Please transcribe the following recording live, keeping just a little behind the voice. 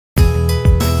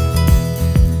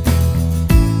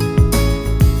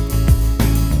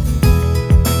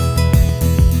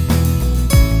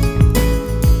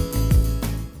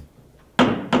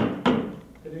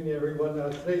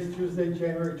Today's Tuesday,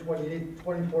 January 28,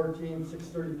 2014,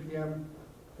 6:30 p.m.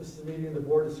 This is the meeting of the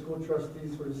Board of School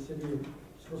Trustees for the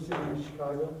School City of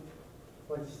Chicago. I'd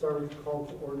like to start with the call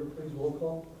to order, please. Roll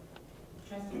call.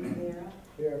 Trustee Rivera.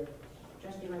 Here.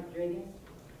 Trustee Rodriguez.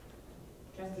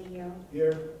 Trustee Hill.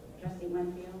 Here. Trustee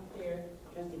Winfield. Here.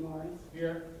 Trustee Morris.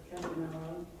 Here. Trustee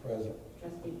Monroe. Present.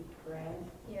 Trustee Perez.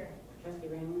 Here. Trustee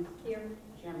Reynolds. Here.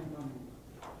 Chairman Bowman.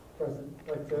 Present. I'd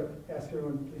like to ask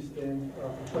everyone to please stand for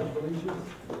pledge of allegiance.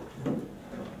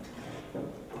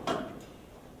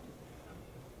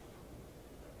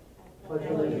 Pledge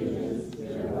allegiance to the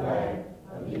flag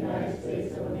of the United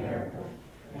States of America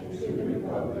and to the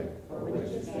republic for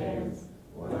which it stands,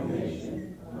 one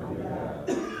nation, under God,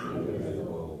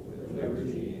 indivisible, with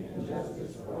liberty and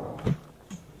justice for all.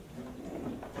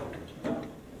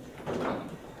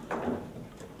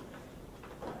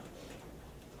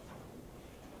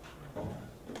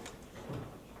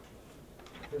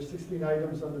 There's 16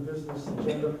 items on the business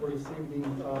agenda for this evening.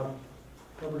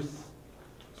 Number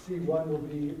C1 will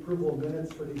be approval of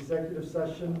minutes for the executive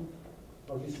session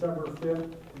of December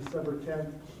 5th, December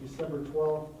 10th, December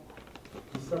 12th,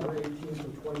 December 18th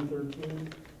of 2013,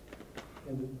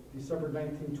 and the December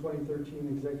 19th, 2013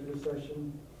 executive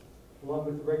session, along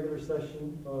with the regular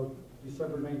session of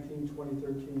December 19th,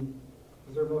 2013.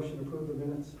 Is there a motion to approve the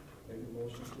minutes? Make a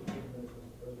motion to approve the minutes,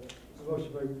 Mr. President.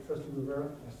 Motion by Trustee Rivera.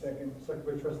 Second. Second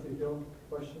by Trustee Hill.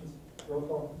 Questions? Roll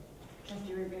call.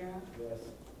 Trustee Rivera. Yes.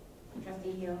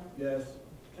 Trustee Hill. Yes.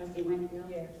 Trustee Winfield.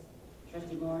 Yes.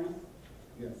 Trustee Morris.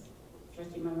 Yes.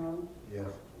 Trustee Monroe.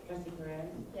 Yes. Trustee Perez.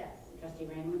 Yes. Trustee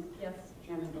Reynolds. Yes.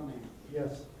 Chairman Bowman.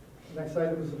 Yes. Next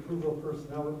item is approval of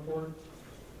personnel report.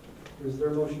 Is there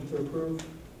a motion to approve?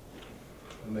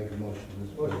 I'll make a motion,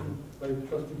 Mr. Motion by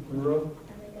Trustee Monroe, I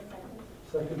make a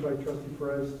second. second by Trustee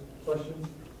Perez. Questions?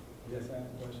 Yes, I have a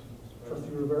question, Mr.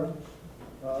 Trustee President. Rivera?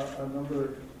 On number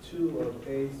 2 of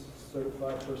A's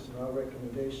certified personnel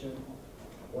recommendation,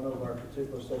 one of our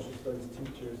particular social studies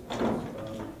teachers is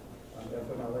on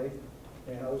FMLA.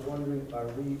 And I was wondering, are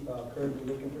we currently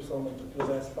looking for someone to fill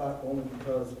that spot only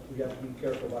because we have to be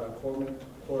careful about our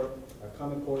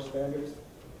Common Core standards?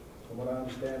 From what I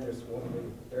understand, there's one of the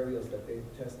areas that they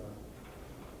test on.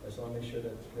 I just want to make sure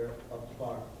that they're up to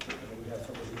par and that we have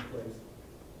somebody in place.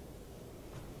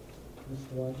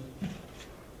 Mr. One. To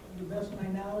the best of my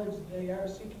knowledge, they are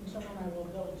seeking someone. I will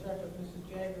double check with Mrs.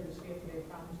 Jagger to see if they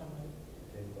found somebody.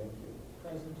 Okay, thank you.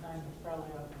 Present time, it's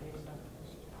probably out of date.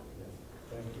 Yes,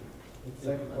 thank you.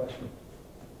 Second question.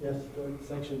 Yes, go ahead.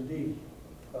 Section D,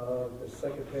 the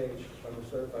second page under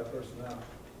certified personnel.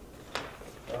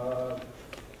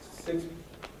 6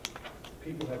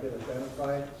 people have been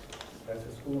identified as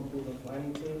the school improvement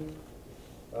planning team.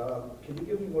 Can you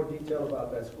give me more detail about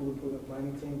that school improvement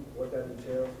planning team, what that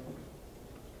entails?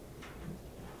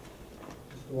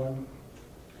 Mr. One.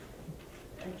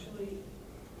 Actually,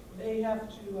 they have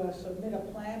to submit a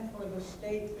plan for the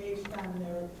state based on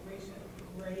their recent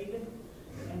grade,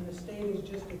 and the state has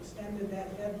just extended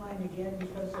that deadline again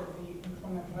because of the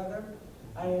inclement weather.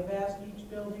 I have asked each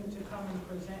building to come and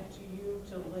present to you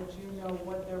to let you know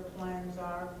what their plans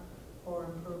are for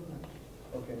improvement.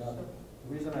 Okay, now, the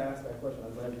reason I asked that question,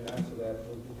 I'm glad you answered that,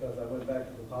 was because I went back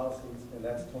to the policies, and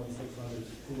that's 2600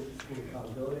 school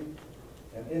accountability.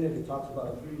 And in it, it talks about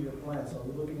a 3-year plan. So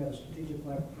we're looking at a strategic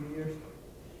plan for 3 years?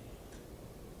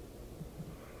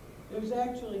 There's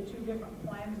actually 2 different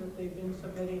plans that they've been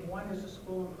submitting. One is a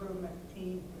school improvement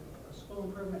team, a school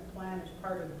improvement plan as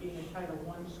part of being a Title I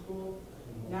school.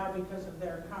 Now, because of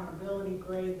their accountability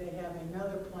grade, they have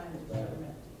another plan to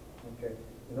submit. Okay.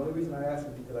 And the only reason I ask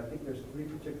is because I think there's 3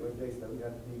 particular dates that we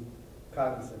have to be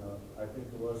cognizant of. I think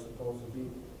it was supposed to be,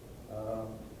 let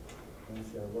me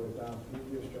see, I wrote it down,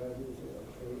 3-year strategy.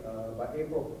 Okay. By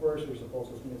April 1st, we're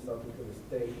supposed to submit something to the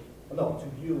state, no, to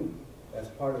you as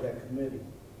part of that committee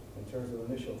in terms of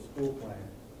initial school plan.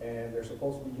 And they're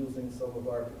supposed to be using some of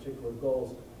our particular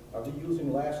goals. Are we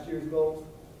using last year's goals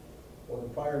or the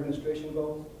prior administration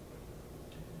goals?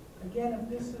 Again, if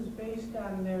this is based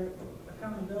on their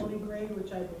accountability grade,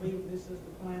 which I believe this is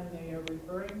the plan they are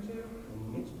referring to,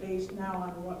 it's based now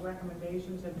on what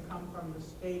recommendations have come from the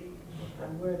state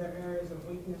and where their areas of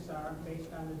weakness are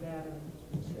based on the data.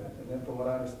 Yeah. And then from what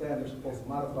I understand, they're supposed to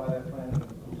modify that plan and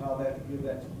compile that to give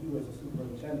that to you as a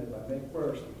superintendent by May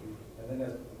 1st. And then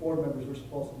as board members, we're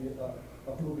supposed to be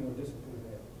approving or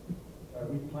disapproving it. Are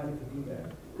we planning to do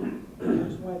that?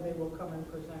 That's why they will come and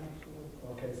present it to you.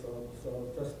 Okay, so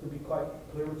just to be quite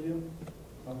clear with you,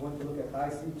 I'm going to look at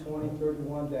IC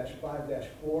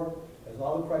 2031-5-4 as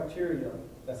all the criteria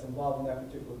that's involved in that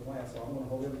particular plan. So I'm going to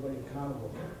hold everybody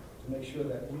accountable to make sure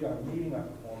that we are meeting our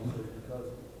performances, because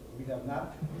we have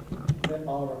not present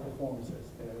all of our performances.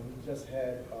 And we just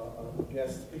had a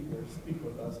guest speaker speak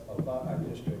with us about our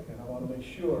district, and I want to make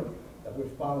sure that we're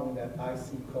following that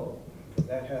IC code.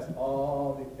 That has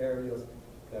all the areas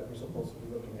that we're supposed to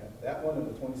be looking at. That one and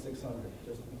the 2600,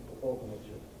 just to be open with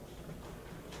you.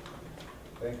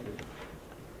 Thank you.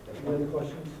 Any other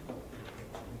questions?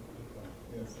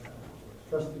 Yes.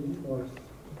 Trustee Morris?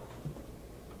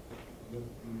 With the,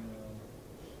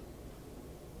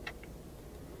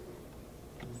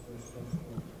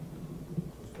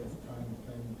 this time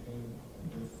planning team,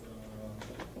 this,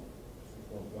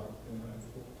 for Blockton High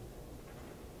School.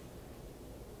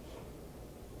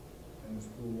 And the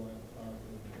school-wide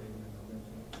positive behavior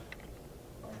intervention.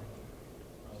 I'll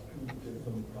get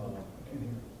some,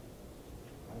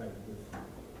 I'd like to get some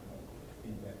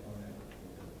feedback on that.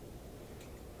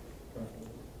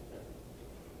 Principal,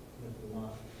 Mr.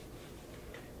 Lott.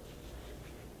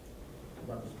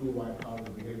 About the school-wide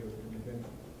positive behavior intervention.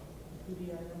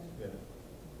 PBIS. Yeah.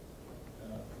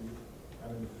 I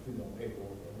didn't see no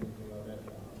paperwork or anything like that.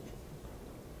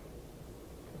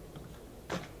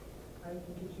 I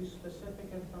can get you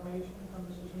specific information from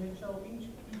Mrs. Mitchell. Each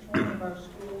one of our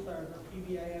schools are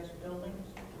PBIS buildings,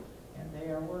 and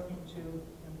they are working to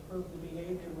improve the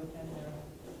behavior within their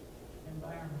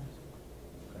environments.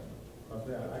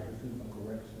 Okay. I can see some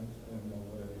corrections and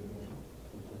where they're doing,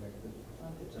 we corrected.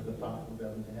 Is it possible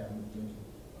that we can have Ms. Mitchell,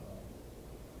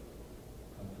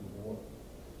 come to the board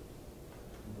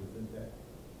to present that?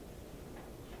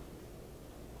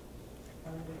 I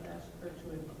would ask her to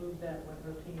include that when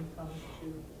her team comes to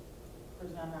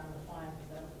present on the plan,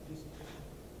 that would be sufficient.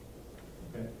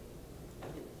 Okay.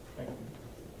 Thank you.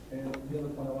 And the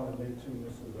other point I want to make too,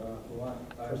 Mrs. Luan,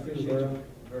 I Trustee appreciate Rivera. you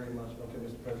very much. Okay,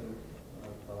 Mr. President,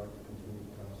 I'd like to continue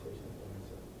the conversation.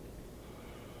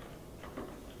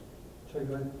 Chair,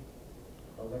 go ahead.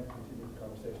 I'd like to continue the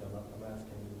conversation. I'm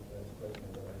asking you as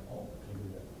president that I can do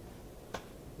that.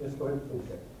 Yes, go ahead, please.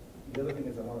 Okay. The other thing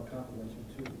is I want to compliment you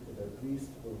too, because at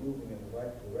least we're moving in the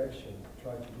right direction,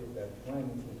 trying to get that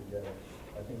planning team together.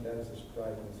 I think that is a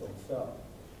stride in its own self.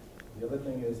 The other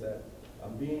thing is that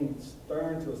I'm being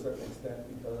stern to a certain extent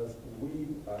because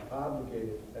we are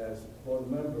obligated as board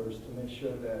members to make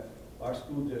sure that our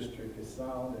school district is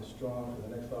sound and strong for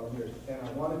the next 5 years. And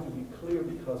I wanted to be clear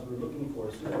because we're looking for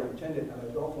a superintendent, and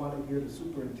I don't want to hear the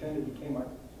superintendent became our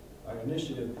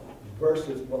initiative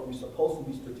versus what we're supposed to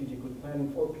be strategically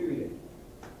planning for, period.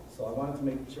 So I wanted to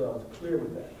make sure I was clear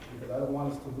with that, because I don't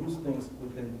want us to lose things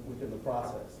within the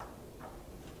process.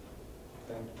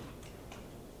 Thank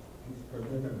you. Mr.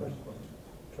 President, I have a question.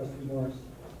 Trustee Morris?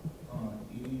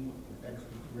 E,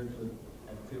 extracurricular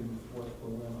activity sports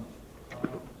program.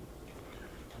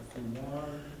 I see 1,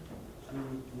 2,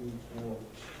 3, 4,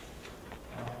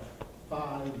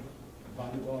 5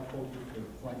 volleyball coaches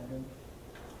at Franklin.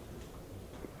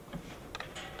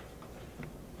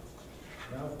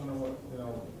 Now I was wondering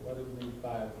what do we need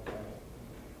 5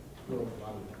 girls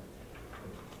volleyball?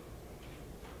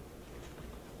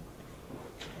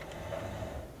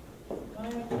 My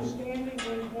understanding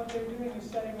is what they're doing is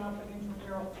setting up an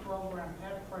intramural program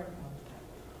at Franklin.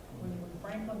 When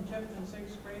Franklin 5th and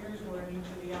 6th graders were in each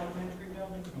of the elementary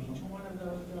buildings, each one of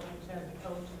those buildings had the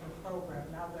coach in the program.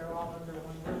 Now they're all under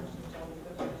one roof until the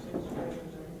 5th and 6th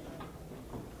graders are in Franklin.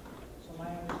 So my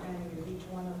understanding is each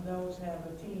one of those have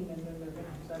a team, and then they're going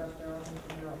to set up their own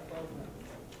intramural program,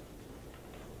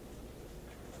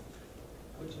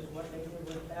 which is what they did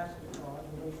with basketball,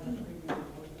 and we're going to preview it.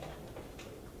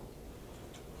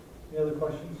 Any other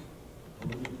questions?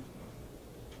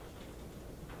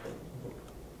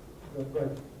 Go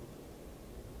ahead.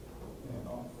 And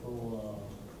also,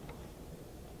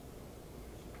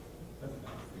 that's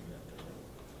not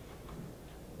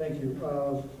Thank you.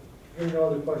 Hearing no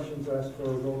other questions, ask for a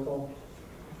roll call.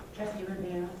 Trustee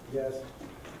Rivera. Yes.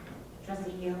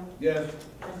 Trustee Hill. yes.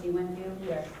 Trustee Winfield.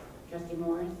 Yes. Trustee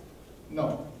Morris.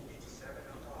 No.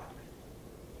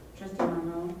 Trustee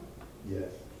Monroe.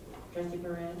 Yes. Trustee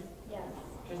Perez. Yes.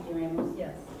 Trustee Ramos.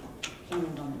 Yes.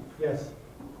 Chairman Bowman. Yes.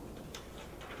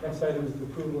 Next item is the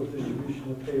approval of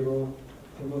distribution of payroll.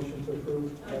 A motion to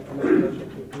approve. Motion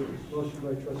to approve. Motion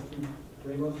by trustee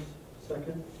Ramos,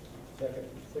 second. Second.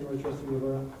 Second by trustee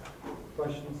Rivera.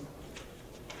 Questions?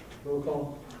 Roll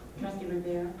call. Trustee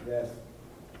Rivera. Yes.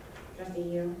 Trustee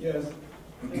Hill. Yes.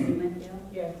 Trustee Winfield.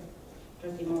 Yes.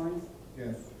 Trustee Morris.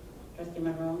 Yes. Trustee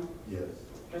Monroe. Yes.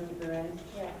 Trustee Perez.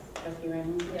 Yes. Trustee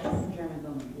Ramos. Yes. Chairman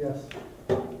Bowman. Yes.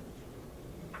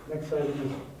 Next item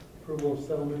is approval of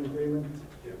settlement agreement.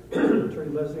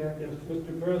 Attorney Lesniak. Yes,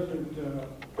 Mr. President,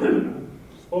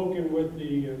 spoken with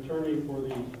the attorney for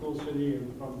the school city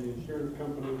and from the insurance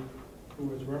company.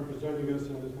 who is representing us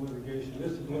in this litigation.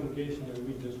 This is litigation that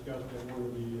we discussed at one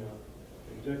of the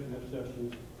executive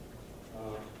sessions.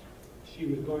 She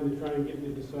was going to try and get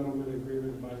me the settlement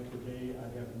agreement by today. I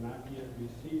have not yet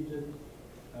received it.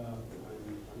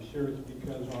 I'm sure it's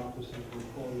because offices were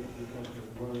closed because of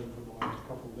the weather for the last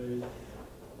couple of days.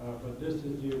 But this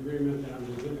is the agreement on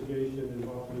the litigation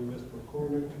involving Ms.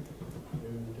 McCormick,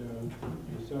 and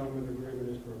the settlement agreement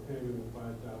is for a payment of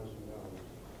 $5,000.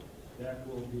 That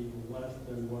will be less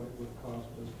than what it would cost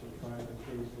us to try the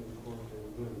case in court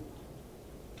and win.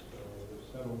 So the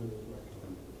settlement is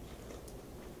recommended.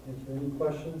 Thank you. Any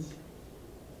questions?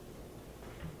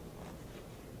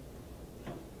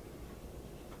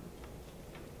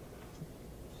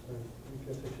 So, I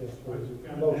guess I should ask for I a just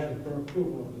got to motion. ask for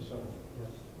approval of the settlement.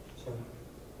 Yes.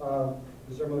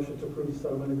 Is there a motion to approve the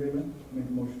settlement agreement? Make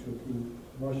a motion to approve.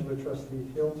 Motion by trustee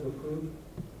Hill to approve.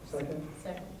 Second.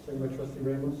 Second. Second by trustee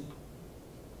Ramos.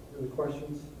 Any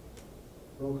questions?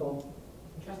 Roll call.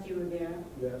 Trustee Rivera.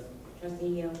 Yes.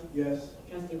 Trustee Hill. Yes.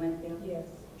 Trustee Winfield. Yes.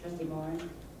 Trustee Moore.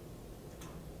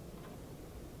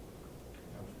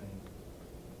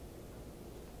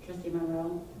 Trustee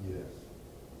Monroe. Yes.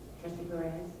 Trustee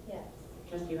Perez. Yes.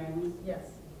 Trustee Ramos. Yes.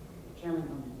 Chairman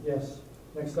Gomez. Yes.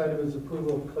 Next item is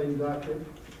approval of claim docket.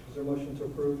 Is there a motion to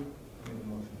approve? Make a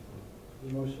motion.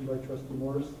 The motion by trustee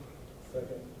Morris,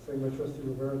 Second. second by trustee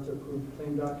Rivera to approve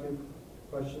claim docket.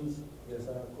 Questions? Yes,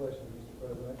 I have a question, Mr.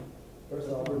 President. First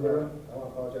of all, Mr. Rivera? I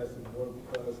want to apologize to the board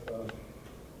because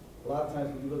a lot of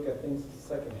times when you look at things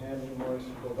secondhand anymore,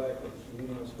 you go back and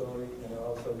reading the story, and then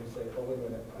all of a sudden you say, oh, wait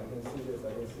a minute, I didn't see this,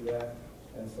 I didn't see that.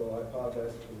 And so I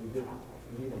apologize because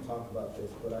we didn't talk about this,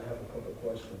 but I have a couple of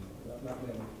questions, not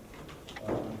many.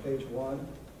 On page 1,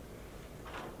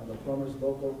 on the plumber's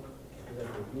local, is that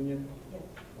the union? Yes.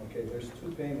 Okay, there's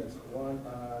 2 payments, one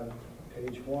on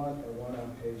page 1 and one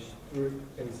on page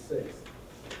 6.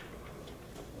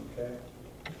 Okay?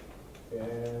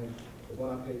 And the one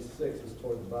on page 6 is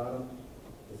toward the bottom.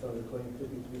 It's under claim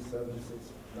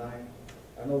 53769.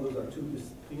 I know those are 2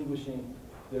 distinguishing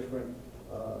different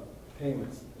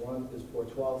payments. One is for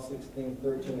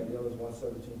 12/16/13 and the other is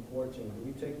 1/17/14. Do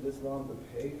we take this long to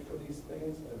pay for these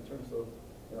things in terms of,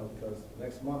 because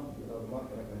next month, the month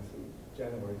we're not going to see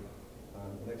January,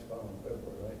 the next following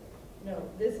February, right? No,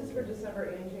 this is for December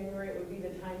and January. It would be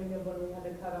the timing of when we had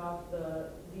to cut off the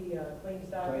claims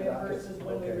docket dockets, versus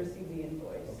when we okay. received the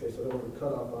invoice. Okay, so there was a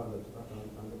cutoff on the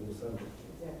December.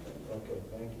 Exactly. Okay,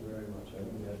 thank you very much. I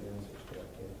didn't have the answers to that,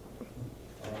 Kate.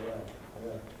 All right, I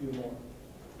got a few more.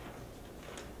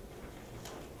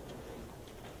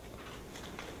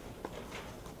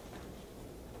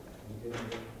 I'm getting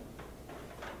there.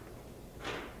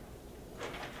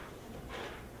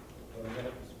 Well, I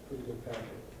got this pretty good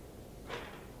packet.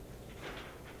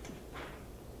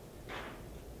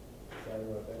 Sorry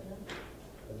about that.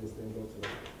 I just didn't go to the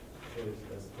page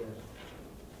that's there.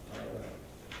 All right.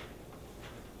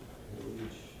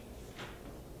 Page.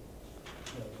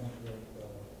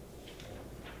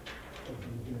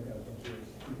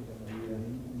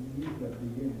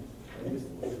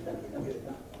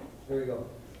 There we go.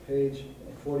 Page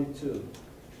 42.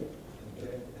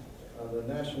 Okay. On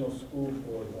the National School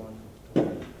Board one.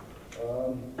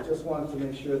 Just wanted to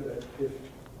make sure that if,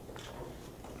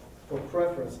 for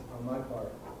preference on my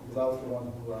part, because I was the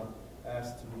one who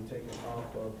asked to be taken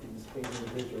off of these 8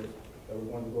 individuals that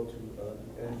were going to go to the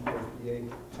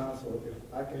NFPA council, if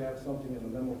I could have something in the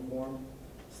memo form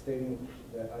stating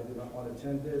that I did not want to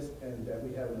attend this and that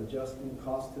we have an adjusting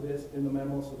cost to this in the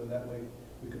memo, so that way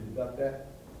we could deduct that,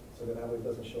 so that way it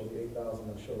doesn't show the 8,000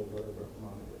 and show whatever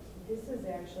amount it is. This is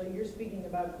actually, you're speaking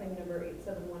about claim number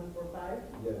 87145.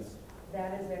 Yes.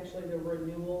 That is actually the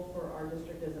renewal for our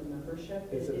district as a membership.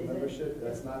 It's a It isn't- membership,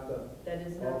 that's not the, That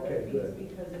is not the Okay, fees good.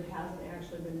 because it hasn't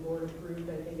actually been board approved.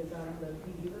 I think it's on the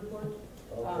PD report.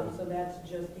 okay, So that's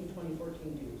just the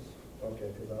 2014 dues.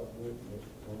 okay, because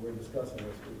when we're discussing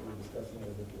this, we're discussing it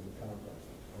as if it's a conference.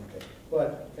 Okay,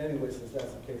 but anyway, since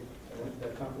that's the case, when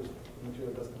that conference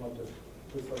material does come up, just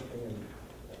put something in,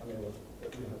 I mean, we don't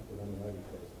have to put it on the writing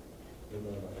because we'll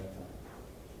know about that time.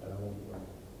 And I won't be wrong.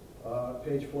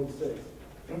 Page 46.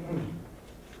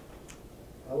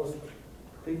 I was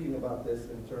thinking about this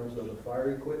in terms of the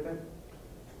fire equipment.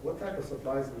 What type of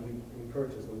supplies did we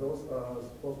purchase? Were those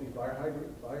supposed to be fire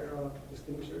hydrant, fire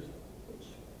extinguishers?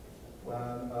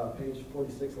 On page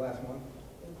 46, last one.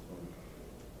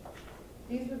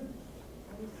 These would,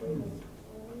 let me see this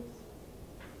was.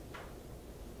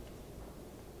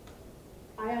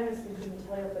 I honestly couldn't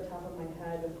tell you off the top of my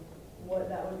head what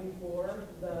that would be for.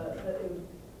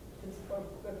 it's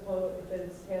a quote, if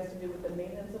it has to do with the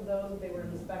maintenance of those, if they were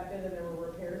inspected and there were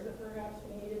repairs that perhaps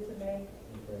we needed to make,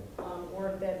 Okay. or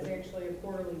if that's actually a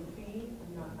quarterly fee,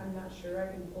 I'm not sure, I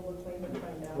can pull the claim and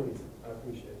find out. Please, I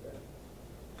appreciate that.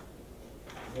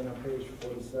 Then on page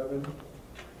 47,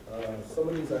 some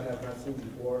of these I have not seen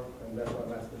before, and that's why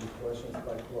I'm asking these questions,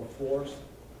 like La Force,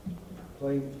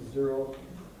 claim 0,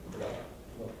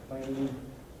 claim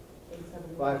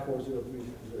 871.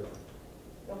 54030.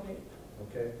 Okay.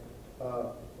 Okay,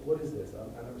 what is this?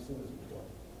 I've never seen this before.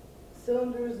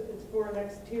 Cylinders, it's for an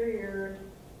exterior,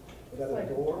 Is it's that like a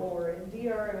door? In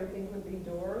DR, I would think would be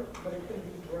door, but it could be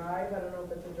drive, I don't know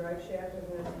if it's a drive shaft, or if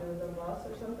it has to do with a bus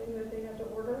or something that they have to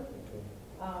order. Okay,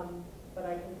 But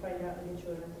I can find out and get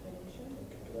you an explanation.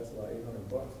 okay, 'cause that's about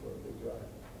 $800 for a big drive.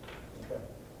 Okay.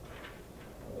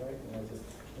 All right, and I just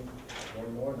think one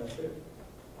more, and that's it.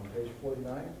 On page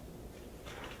 49.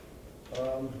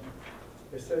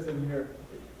 It says in here,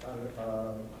 on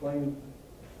claim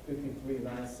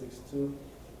 53962,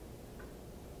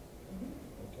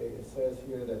 okay, it says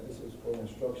here that this is for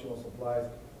instructional supplies.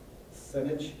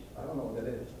 Senage, I don't know what that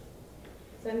is.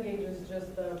 Cengage is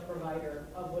just the provider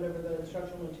of whatever the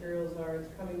instructional materials are. It's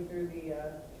coming through the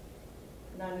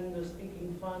non-English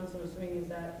speaking fund, so I'm assuming is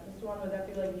that, Mr. Juan, would that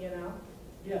be like ENL?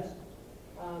 Yes.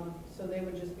 So they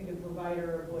would just be the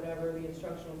provider of whatever the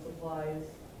instructional supplies.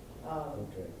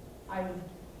 Okay. I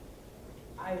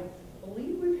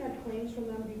believe we've had claims from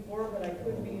them before, but I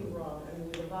could be wrong. I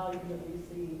mean, the volume that we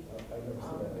see, I've never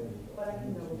seen that name before. but I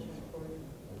can double check for you.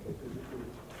 Okay, could you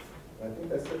please? I think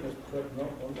that's it, Mr. President. No,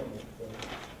 one more, Mr. President.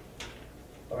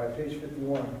 All right, page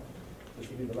 51. This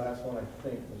will be the last one, I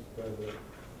think, Mr. President,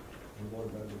 and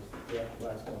board members. Yeah,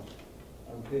 last one.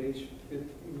 On page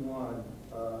 51,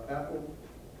 Apple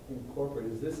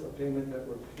Incorporated, is this a payment that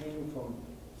we're paying from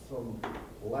some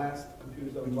last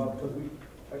computers that we bought? Because we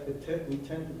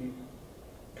tend to be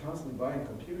constantly buying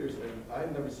computers, and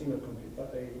I've never seen a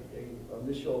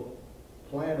initial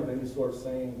plan of any sort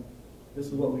saying, this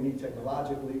is what we need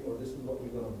technologically, or this is what we're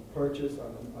gonna purchase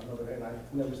on another end.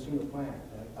 I've never seen a plan.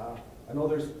 I know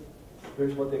there's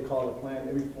what they call a plan.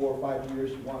 Every 4 or 5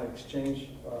 years, you wanna exchange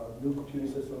new computing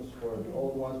systems for the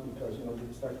old ones because, you know,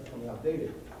 they start becoming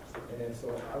outdated. And so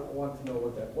I want to know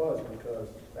what that was, because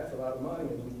that's a lot of money,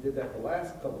 and we did that the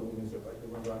last couple of meetings, if I can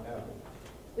remember, on Apple.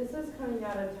 This is coming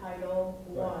out of Title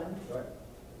I. Right.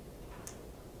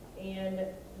 And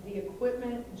the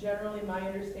equipment, generally, my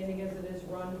understanding is it is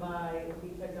run by the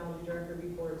technology director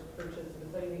before it's purchased. If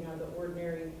it's anything out of the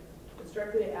ordinary, it's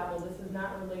directly to Apple. This is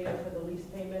not related to the lease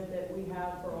payment that we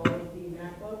have for all of the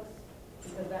MacBooks,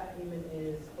 because that payment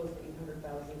is close to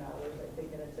 $800,000, I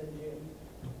think, and it's in June.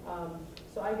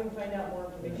 So I can find out more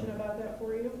information about that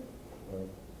for you. Right.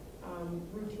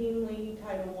 Routinely,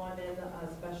 Title I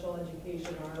and special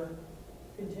education are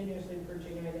continuously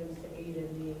purchasing items to aid in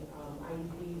the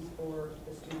IEPs for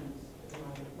the students, is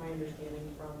my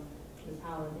understanding from Ms.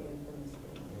 Holland and from Ms.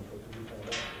 Green. Okay, could you find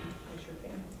out? I sure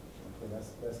can. Okay, that's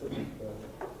it, Mr.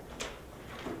 President.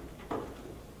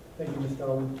 Thank you, Ms.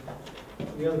 Dowling.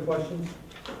 Any other questions?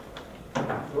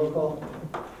 Roll call.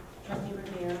 Trustee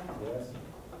Rivera. Yes?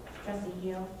 Trustee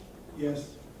Hill.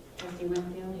 Yes. Trustee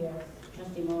Winfield. Yes.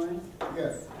 Trustee Morris.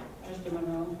 Yes. Trustee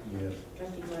Monroe. Yes.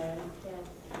 Trustee Perez. Yes.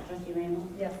 Trustee Randall.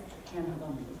 Yes. Chairman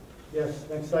Bowman. Yes,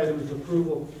 next item is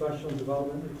approval of professional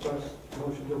development request.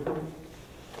 Motion to approve.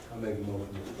 I make a motion,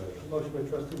 Mr. President. Motion by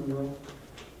trustee Monroe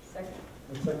Second.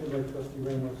 and second by trustee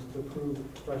Ramos to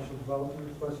approve professional development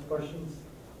request. Questions?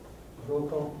 Roll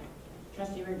call.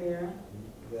 Trustee Rivera.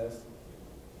 Yes?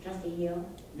 Trustee Hill.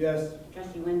 Yes.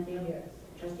 Trustee Winfield. Yes.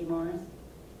 Trustee Morris.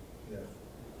 Yes.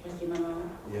 Trustee Monroe.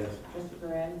 Yes. Trustee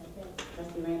Perez. Yes.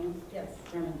 Trustee Randall. Yes.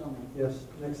 Chairman Bowman. Yes.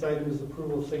 Next item is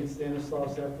approval of St.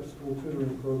 Stanislaus after-school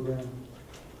tutoring program.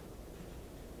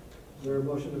 Is there a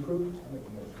motion to approve? I make a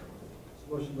motion.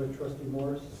 Motion by trustee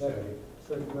Morris. Second.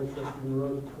 Second by trustee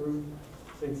Monroe to approve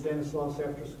St. Stanislaus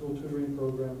after-school tutoring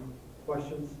program.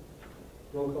 Questions?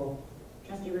 Roll call.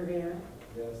 Trustee Rivera.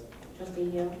 Yes? Trustee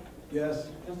Hill. Yes.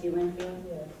 Trustee Winfield.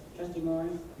 Yes. Trustee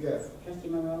Morris. Yes. Trustee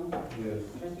Monroe. Yes.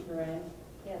 Trustee Perez.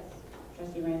 Yes.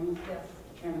 Trustee Randall. Yes.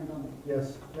 Chairman Bowman.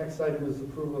 Yes. Next item is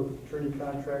approval of attorney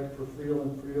contract for Friel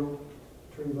and Friel.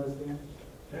 Attorney Lesniak.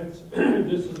 That's,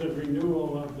 this is a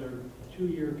renewal of their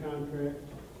 2-year contract.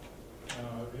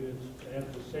 It is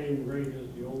at the same rate as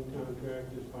the old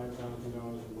contract, is $5,000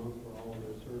 a month for all of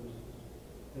their services.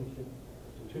 Thank you.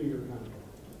 It's a 2-year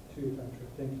contract. 2-year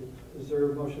contract. Thank you. Is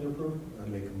there a motion approved? I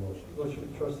make a motion. Motion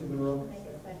by trustee Monroe.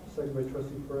 Second by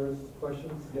trustee Perez.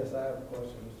 Questions? Yes, I have a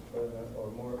question, Mr. President,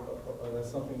 or more, that's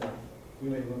something that we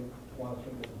may want to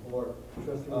think as a board.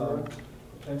 Trustee Monroe.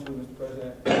 Potentially, Mr.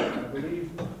 President, I believe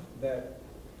that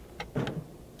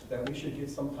we should get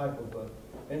some type of a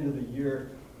end of the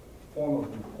year form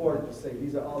of report to say,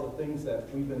 these are all the things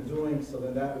that we've been doing, so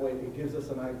then that way it gives us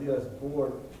an idea as a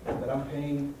board that I'm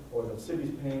paying, or the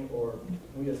city's paying, or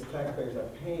we as taxpayers are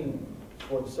paying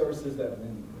for the services that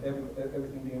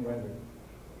everything being rendered.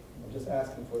 I'm just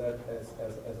asking for that as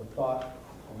a thought,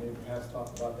 and maybe perhaps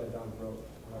talk about that down the road.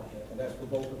 And that's for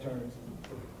both attorneys,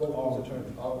 all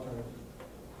attorneys.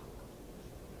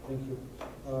 Thank you.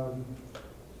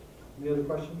 Any other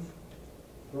questions?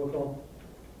 Roll call.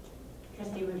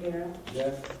 Trustee Rivera.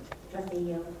 Yes? Trustee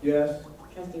Hill. Yes.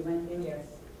 Trustee Renfro. Yes.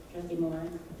 Trustee Moore.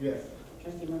 Yes.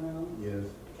 Trustee Monroe. Yes.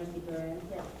 Trustee Perez.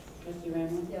 Yes. Trustee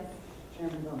Ramos. Yes.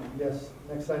 Chairman Bowman. Yes.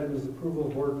 Next item is approval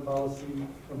of board policy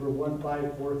number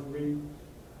 1543,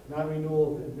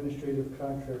 non-renewal of administrative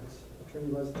contracts.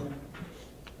 Attorney Leslie.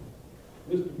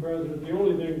 Mr. President, the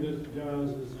only thing this does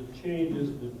is it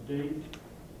changes the date.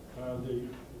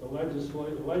 The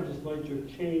legislature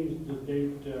changed the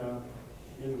date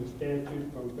in the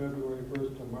statute from February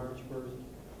 1st to March 1st.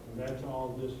 And that's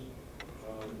all this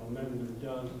amendment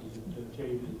does, is it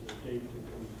changes the date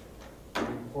to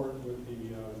comport with the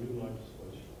new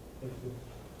legislation. Thank you.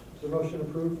 Is the motion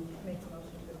approved? Make a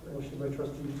motion to approve. Motion by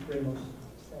trustee Ramos,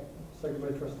 Second. second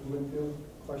by trustee Winfield.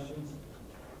 Questions?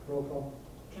 Roll call.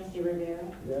 Trustee Rivera.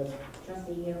 Yes.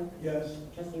 Trustee Hill. Yes.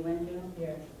 Trustee Renfro.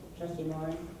 Yes. Trustee Moore.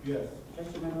 Yes.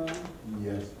 Trustee Monroe.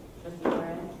 Yes. Trustee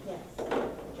Perez. Yes.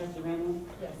 Trustee Ramos.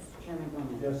 Yes. Chairman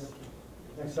Bowman. Yes.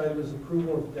 Next item is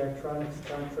approval of Daktronics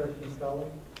contract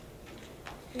installing.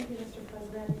 Thank you, Mr.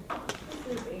 President.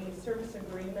 This is a service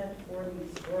agreement for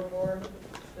the scoreboard,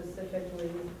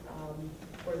 specifically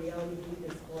for the LED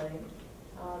display.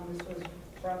 This was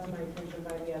brought to my attention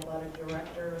by the athletic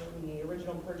director. The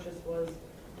original purchase was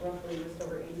roughly just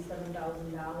over $87,000.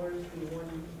 The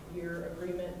one-year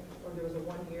agreement, or there was a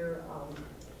one-year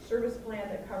service plan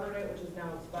that covered it, which is now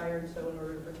expired. So in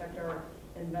order to protect our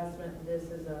investment, this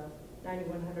is a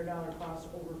 $9,100 cost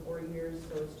over 4 years.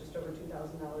 So it's just over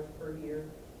 $2,000 per year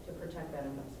to protect that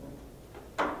investment.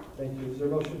 Thank you. Is there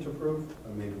a motion to approve? I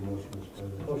make a motion, Mr.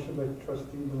 President. Motion by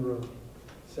trustee Monroe,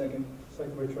 Second.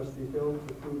 second by trustee Hill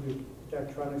to approve the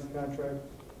Daktronics contract.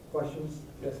 Questions?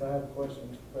 Yes, I have a question,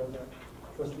 Mr. President.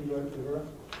 Trustee Rivera?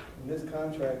 In this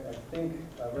contract, I think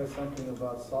I read something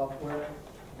about software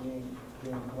being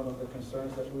one of the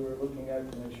concerns that we were looking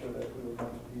at to make sure that we were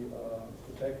going to be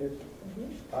protected.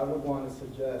 I would want to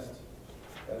suggest,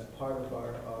 as part of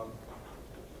our, what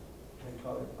do you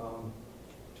call it,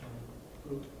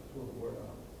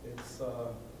 it's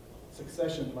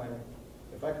succession planning.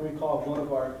 If I can recall, one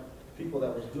of our people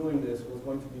that was doing this was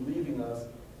going to be leaving us,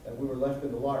 and we were left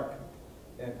in the lark.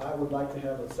 And I would like to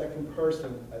have a second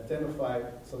person identified,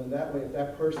 so then that way, if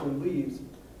that person leaves,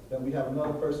 then we have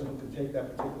another person who can take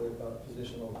that particular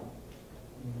position over.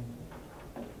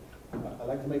 I'd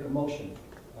like to make a motion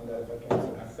on that, if I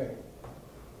can. I second.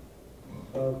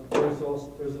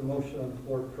 There's a motion on the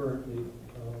floor currently.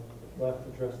 We'll have to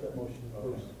address that motion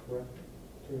first, correct?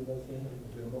 Attorney Leslie?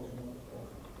 Is there a motion on the floor?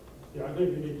 Yeah, I think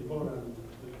we need to vote on it.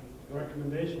 The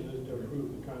recommendation is to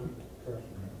approve the contract. Correct.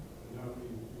 Now, we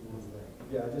want that.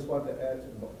 Yeah, I just wanted to add to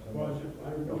the Well, motion. I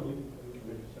don't know, we can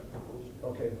make a separate motion.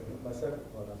 Okay, my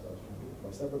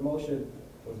separate motion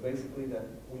was basically that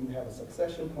we have a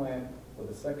succession plan for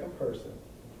the second person,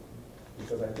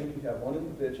 because I think you have one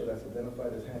individual that's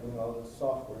identified as handling all the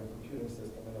software and computing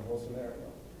system in the whole scenario.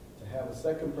 To have a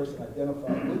second person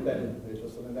identified with that individual,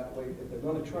 so then that way, if they're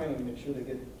going to train, make sure they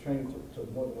get trained to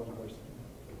more than one person.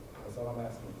 That's all I'm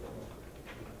asking for.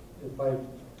 If I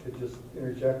could just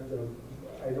interject,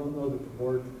 I don't know that the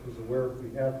board is aware if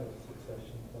we have a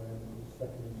succession plan, the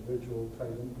second individual tied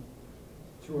in,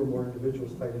 two or more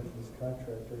individuals tied into this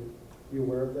contract. Are you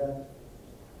aware of that?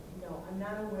 No, I'm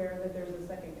not aware that there's a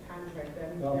second contract.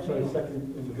 No, I'm sorry,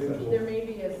 second individual. There may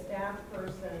be a staff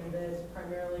person that's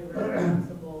primarily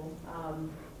responsible.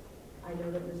 I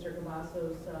know that Mr.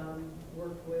 Cavazos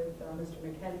worked with Mr.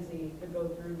 McKenzie to go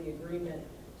through the agreement.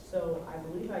 So I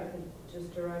believe I could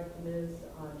just direct Ms.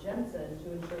 Jensen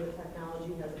to ensure that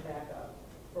technology has a backup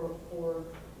for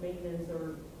maintenance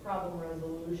or problem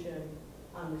resolution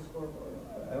on the scoreboard.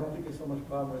 I don't think it's so much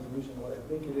problem resolution. What I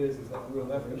think it is that we were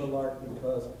left in the lark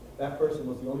because that person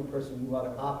was the only person who knew how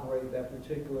to operate that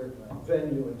particular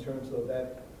venue in terms of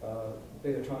that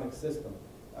Datatronic system.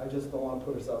 I just don't want to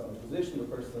put ourselves in a position the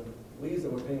person leaves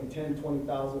and we're paying 10, 20,000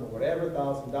 or whatever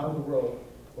thousand down the road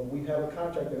when we have a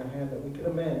contract in our hand that we can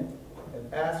amend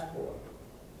and ask for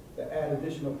to add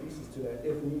additional pieces to that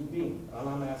if need be. All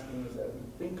I'm asking is that we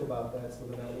think about that so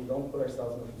that we don't put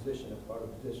ourselves in a position as part of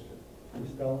the district.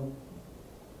 Ms. Dillon?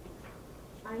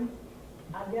 I'm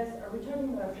guess, are we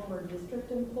talking about a former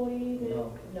district employee? that-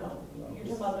 No. No, No. you're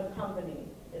talking about the company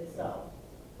itself.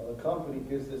 The company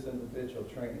gives this individual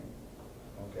training,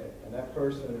 okay? And that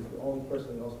person is the only person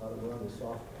that knows how to run the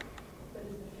software. But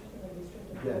is this person a district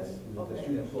employee? Yes, he's a Okay.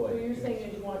 district employee. So you're saying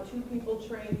that you want two people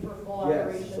trained for full Yes,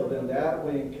 operation? so then of the- that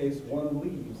way, in case one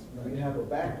leaves, we have a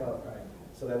backup,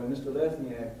 so that when Mr.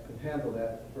 Lesniak can handle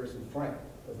that versus Frank.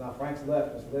 Because now Frank's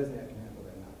left, Mr. Lesniak can handle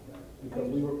that now. Because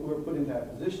we were put in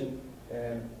that position,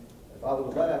 and if I would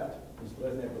have left, Mr.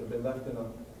 Lesniak would have been left in a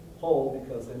hole,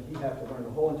 because then he had to learn the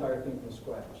whole entire thing from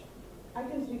scratch. I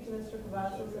can speak to Mr.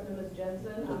 Cavazos and to Ms.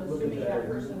 Jensen. I'm Look at assuming that that.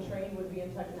 person trained would be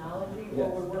in technology or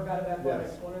Yes. would work out of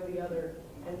athletics, Yes. one or the other.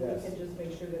 And we Yes. can just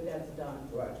make sure that that's done.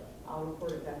 Right. I'll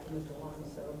report it back to Mr. Long,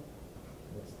 so.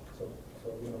 Yes. So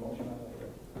we have a motion on that,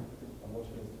 right? A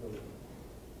motion is to.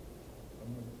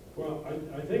 Well,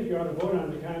 I think you ought to vote on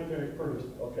the contract first.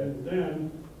 Okay. And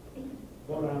then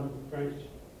vote on Frank's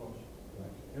motion,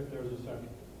 if there's a second.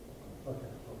 Okay,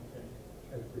 Okay.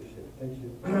 I appreciate it, thank you.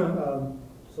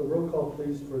 So roll call,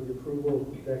 please, for the approval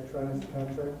of the Daktronics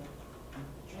contract.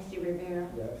 Trustee Rivera.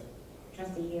 Yes.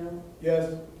 Trustee Hill.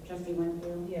 Yes. Trustee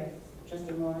Winfield. Yes.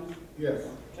 Trustee Morris. Yes.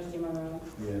 Trustee Monroe.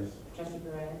 Yes. Trustee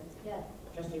Perez. Yes.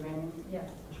 Trustee Reynolds. Yes.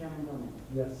 Chairman Gomez.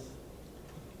 Yes.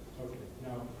 Okay,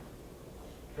 now,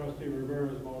 trustee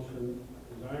Rivera's motion,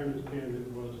 as I understand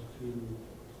it, was to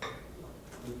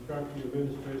instruct the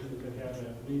administration to have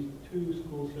at least 2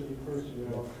 school city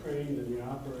personnel trained in the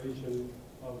operation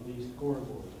of these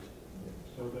scoreboards,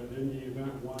 so that in the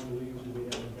event one leaves, we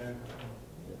have a backup.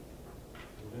 Is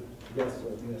it- Yes,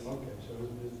 sir, yes. Okay, so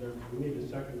is there, we need a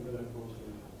second for that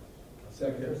motion. Is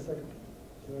there a second?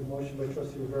 So a motion by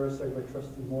trustee Rivera, second by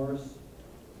trustee Morris,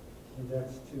 and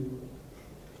that's to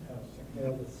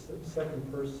have the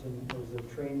second person as a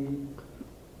trainee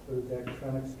for the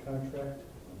Daktronics contract.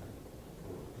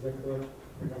 Is that correct?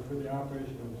 For the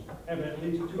operation of, have at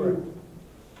least 2 Correct.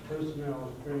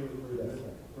 personnel trained Yes,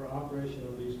 sir. for operation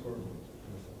of these scoreboards.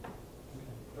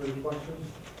 Any questions?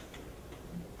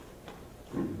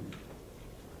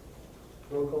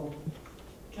 Roll call?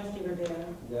 Trustee Rivera.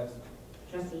 Yes.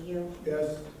 Trustee Hill.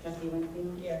 Yes. Trustee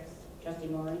Winfield. Yes. Trustee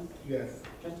Morris. Yes.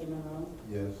 Trustee Monroe.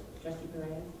 Yes. Trustee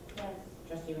Perez. Yes.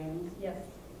 Trustee Reynolds. Yes.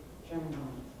 Chairman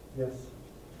Gomez. Yes.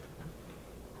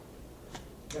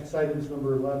 Next item is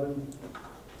number 11.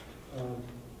 It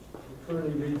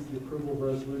currently reads the approval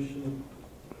resolution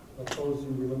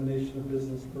opposing the elimination of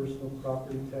business personal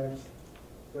property tax.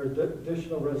 There are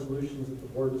additional resolutions that the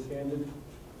board has handed.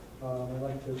 I'd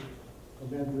like to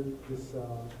amend this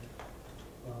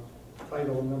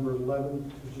title number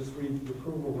 11 to just read the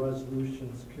approval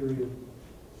resolutions, period.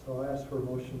 So I ask for a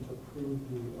motion to approve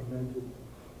the amended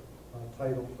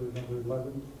title for number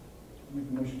 11. Make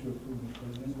a motion to approve, Mr.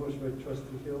 President. Motion by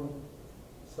trustee Hill,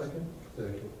 second.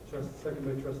 Second. Second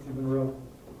by trustee Monroe.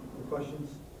 Any questions?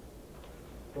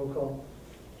 Roll call.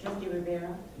 Trustee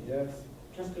Rivera. Yes.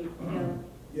 Trustee Hill.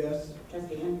 Yes.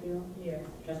 Trustee Winfield. Yes.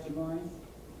 Trustee Morris.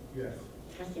 Yes.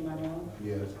 Trustee Monroe.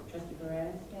 Yes. Trustee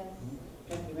Perez. Yes.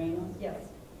 Trustee Reynolds. Yes.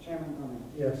 Chairman Gomez.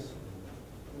 Yes.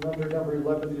 And under number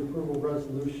 11, the approval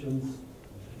resolutions.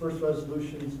 First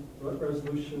resolution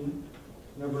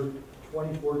number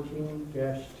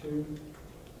 2014-2,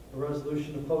 a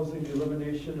resolution opposing the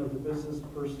elimination of the business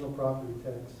personal property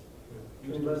tax.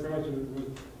 Mr. President,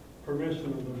 with permission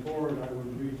of the board, I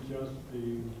would read just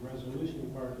the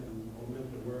resolution part and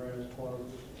omit the whereas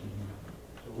clauses.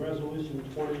 So resolution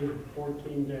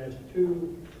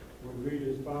 2014-2 would read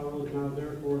as follows: now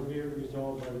therefore be it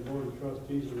resolved by the Board of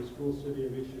Trustees of the School City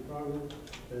of East Chicago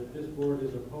that this board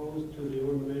is opposed to the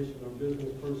elimination of business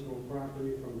personal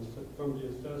property from the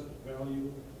assessed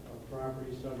value of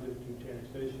property subject to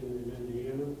taxation in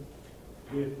Indiana.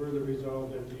 Be it further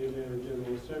resolved that the Indiana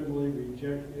General Assembly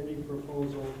reject any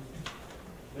proposal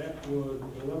that would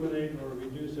eliminate or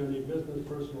reduce any business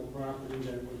personal property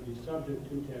that would be subject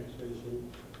to taxation,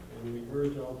 and we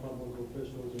urge all public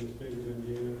officials in the state of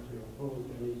Indiana to oppose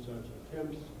any such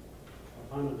attempts.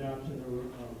 Upon adoption of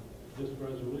this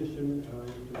resolution,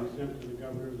 it to be sent to the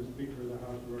governor, the speaker of the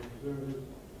House of Representatives,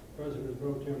 President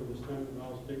Pro Tem of the Senate, and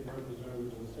all state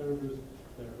representatives and senators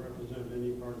that represent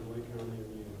any part of Lake County,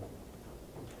 Indiana.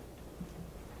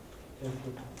 Thank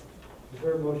you. Is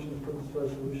there a motion for this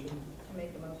resolution? To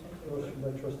make the motion to Motion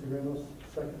by trustee Reynolds,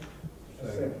 second.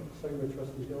 Second. Second by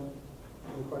trustee Hill.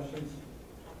 Any questions?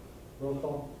 Roll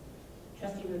call.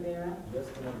 Trustee Rivera. Yes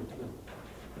to number 2.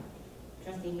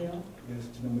 Trustee Hill. Yes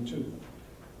to number 2.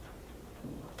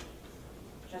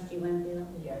 Trustee Winfield.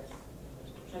 Yes.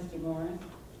 Trustee Morris.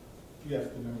 Yes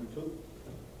to number 2.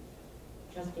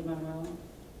 Trustee Monroe.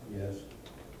 Yes.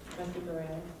 Trustee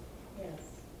Perez. Yes.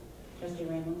 Trustee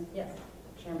Ramos? Yes.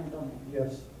 Chairman Bowman?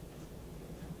 Yes.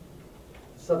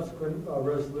 Subsequent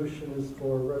resolution is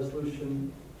for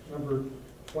resolution number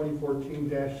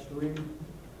 2014-3,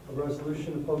 a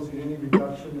resolution opposing any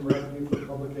reduction in revenue for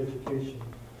public education.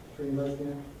 Attorney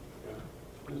Lesniak?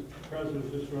 Mr.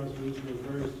 President, this resolution is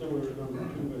very similar to number 2,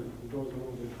 but it goes a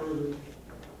little bit further.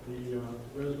 The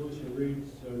resolution reads,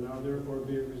 now therefore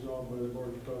be it resolved by the Board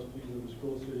of Trustees of the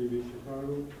School City of East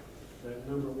Chicago that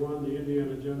number 1, the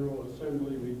Indiana General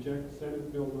Assembly reject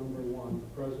Senate Bill number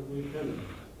 1, presently pending.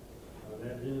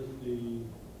 That is the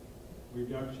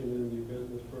reduction in the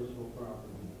business personal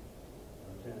property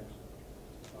tax.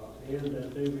 And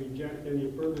that they reject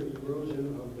any further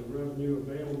erosion of the revenue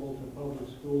available to public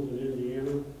schools in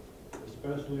Indiana,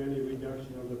 especially any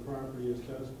reduction of the property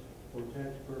assessed for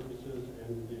tax purposes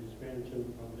and the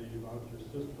expansion of the voucher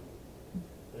system.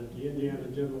 That the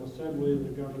Indiana General Assembly and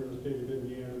the Governor of the State of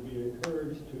Indiana be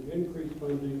encouraged to increase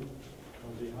funding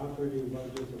of the operating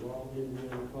budgets of all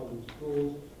Indiana public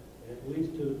schools at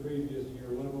least to the previous year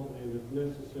level, and if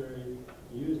necessary,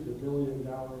 use the $1 billion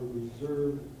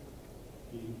reserve,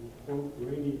 the quote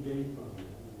rainy day fund.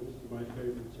 This is my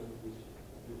favorite sentence.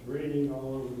 It's raining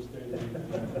all over the state of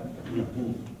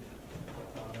Indiana.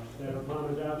 That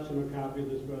upon adoption, a copy of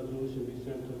this resolution be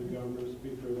sent to the Governor,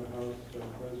 Speaker of the House,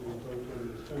 President Pro Tem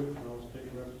of the Senate, and all state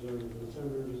representatives and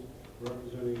senators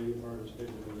representing any part of the state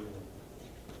of Indiana.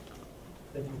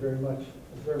 Thank you very much.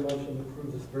 Is there a motion to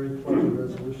approve this very important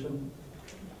resolution?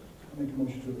 Make a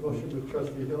motion to approve. Motion by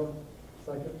Trustee Hill,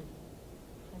 second.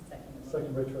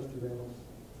 Second by Trustee Ramos.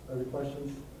 Other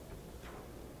questions?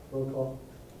 Roll call.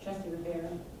 Trustee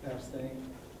Rivera? Abstain.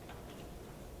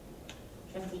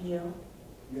 Trustee Hill?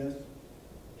 Yes.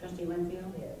 Trustee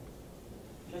Winfield? Yes.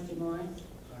 Trustee Morris?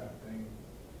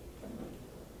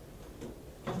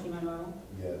 Trustee Monroe?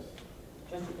 Yes.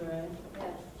 Trustee Perez?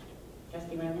 Yes.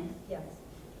 Trustee Ramos? Yes.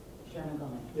 Chairman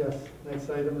Bowman? Yes. Next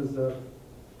item is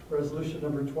resolution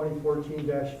number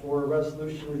 2014-4, a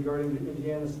resolution regarding the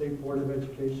Indiana State Board of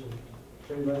Education.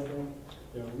 Attorney Lesniak?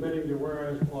 Yeah, omitting the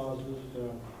whereas clauses,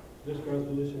 this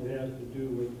resolution has to do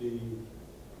with the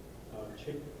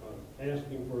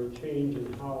asking for a change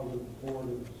in how the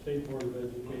State Board of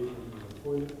Education is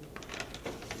appointed.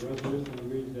 The resolution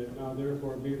reads that now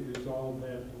therefore be it resolved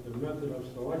that the method of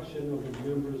selection of the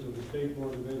members of the State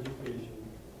Board of Education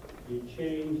be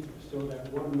changed so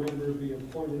that one member be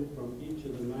appointed from each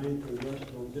of the 9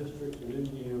 congressional districts in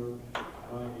Indiana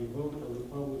by a vote of the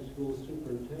public school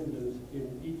superintendents in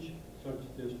each such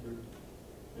district,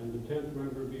 and the 10th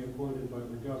member be appointed by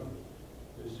the governor.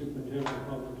 The superintendent of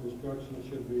public instruction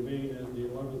should remain as the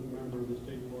 11th member of the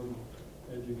State Board of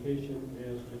Education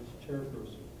as its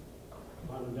chairperson.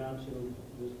 Upon adoption of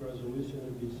this resolution,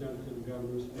 it be sent to the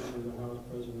Governor, Speaker of the House,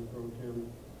 President Pro Tem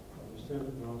of the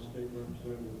Senate, and all state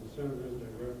representatives and senators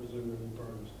that represent any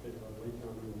part of the state of Lake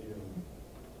County, Indiana.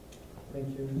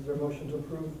 Thank you. Is there a motion to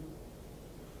approve?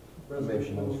 Make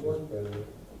Resolution number 4. Mr. President.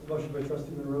 Motion by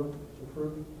Trustee Monroe to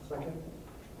approve. Second.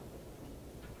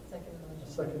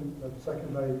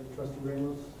 Second by Trustee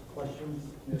Ramos.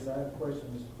 Questions? Yes, I have a question,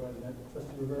 Mr. President.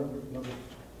 Trustee Rivera?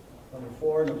 Number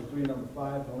 4, number 3, number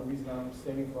 5. The only reason I'm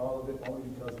abstaining for all of it, only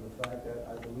because of the fact that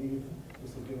I believe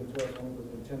this is given to us only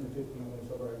within 10 to 15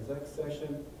 minutes of our exec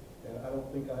session, and I don't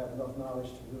think I have enough knowledge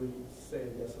to really say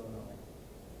yes or no.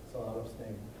 So I'll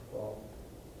abstain for all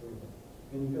 3 of them.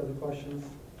 Any other questions?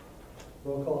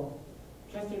 Roll call.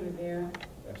 Trustee Rivera?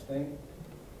 Abstain?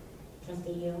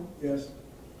 Trustee Hill? Yes.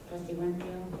 Trustee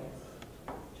Winfield?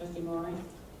 Trustee Morris?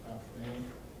 Abstain.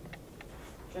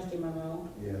 Trustee Monroe?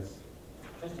 Yes.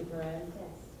 Trustee Perez?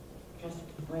 Trustee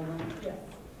Ramos? Yes.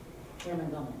 Chairman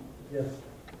Bowman? Yes.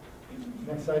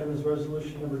 Next item is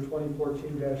resolution number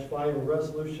 2014-5, a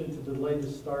resolution to delay the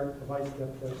start of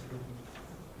ISTEP testing.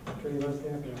 Attorney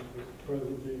Lesniak? Yeah, Mr.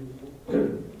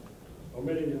 President,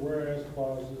 omitting the whereas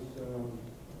clauses,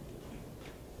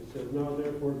 it says, now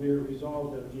therefore be it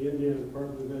resolved that the Indiana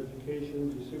Department of Education,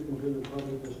 the Superintendent of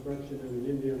Public Instruction, and the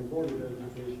Indiana Board of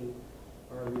Education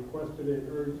are requested and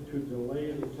urged to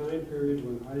delay the time period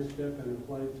when ISTEP and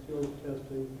applied skills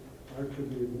testing are to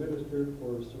be administered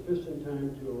for sufficient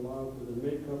time to allow for the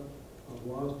makeup of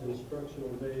lost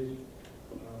instructional days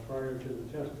prior to the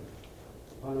testing.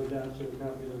 Upon adoption, a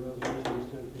copy of the resolution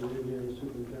is sent to the Indiana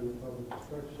Superintendent of Public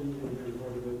Instruction, Indiana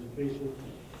Board of Education,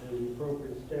 and the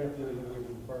appropriate staff members of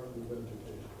the Department of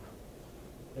Education.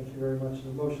 Thank you very much. Is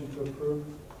there a motion to approve?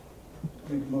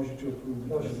 Make a motion to approve.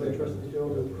 Motion by Trustee Hill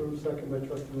to approve, second by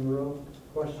Trustee Monroe.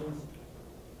 Questions?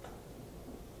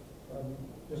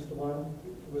 Mr. Lyon,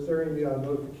 was there any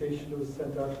notification that was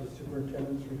sent out to the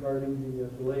superintendents regarding the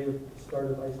delay of the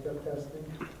start of ISTEP testing?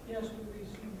 Yes, we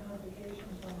received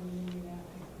notifications on the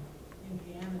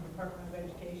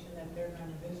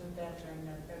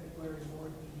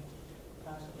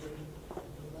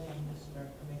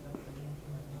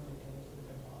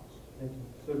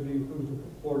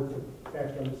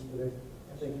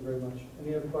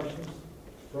Any other questions?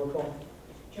 Roll call.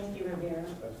 Trustee Rivera.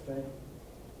 Abstain?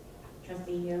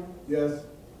 Trustee Hill. Yes.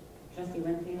 Trustee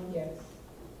Winfield. Yes.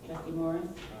 Trustee Morris.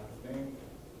 Abstain?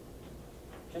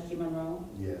 Trustee Monroe.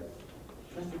 Yes.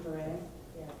 Trustee Perez.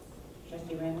 Yes.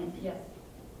 Trustee Raymond. Yes.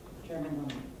 Chairman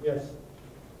Bone. Yes.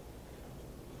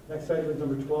 Next item is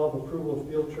number 12, approval of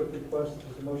field trip request.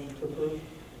 Is a motion to approve?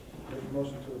 Make a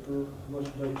motion to approve.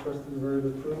 Motion by trustee Rivera to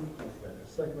approve, Second.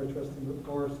 second by trustee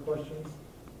Morris. Questions?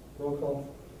 Roll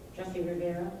call. Trustee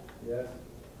Rivera. Yes.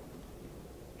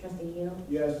 Trustee Hill.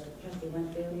 Yes. Trustee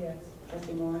Winfield. Yes.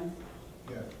 Trustee Morris.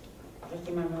 Yes.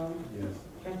 Trustee Monroe. Yes.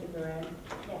 Trustee Perez.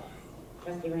 Yes.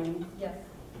 Trustee Raymond. Yes.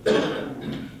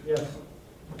 Yes.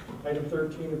 Item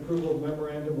 13, approval of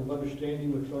memorandum of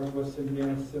understanding with Northwest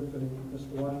Indiana Symphony. Mr.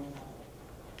 Wine?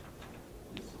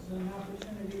 This is an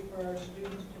opportunity for our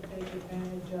students to take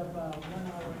advantage of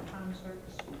one-hour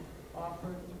concerts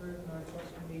offered through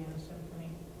Northwest Indiana Symphony.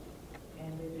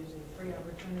 And it is a free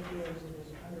opportunity as it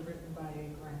is underwritten by a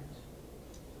grant.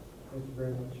 Thank you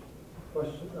very much.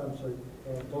 Question, I'm sorry,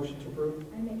 motion to approve?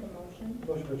 I make a motion.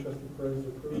 Motion by trustee Perez to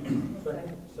approve.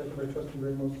 Second by trustee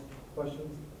Ramos.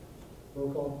 Questions?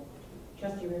 Roll call.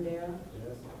 Trustee Rivera.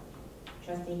 Yes.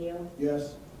 Trustee Hill.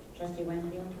 Yes. Trustee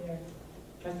Winfield. Yes.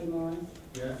 Trustee Morris.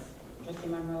 Yes. Trustee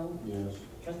Monroe. Yes.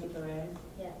 Trustee Perez.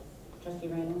 Yes. Trustee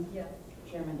Raymond. Yes.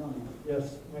 Chairman Bone.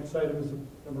 Yes. Next item is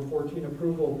number 14,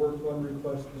 approval of work one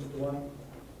request. Mr. Wine?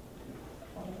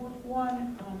 Work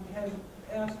One has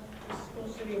asked the school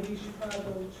city of East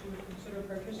Chicago to consider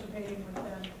participating with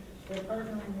them. They're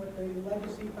partnering with the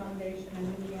Legacy Foundation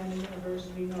and Indiana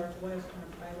University Northwest in a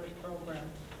pilot program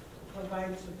to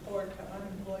provide support to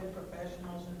unemployed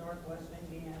professionals in Northwest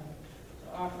Indiana to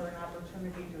offer an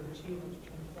opportunity to achieve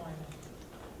employment.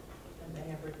 And they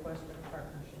have requested a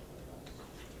partnership with us.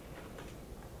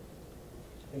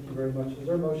 Thank you very much. Is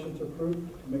there a motion to approve?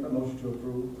 Make a motion to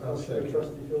approve. Motion by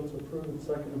trustee Hill to approve and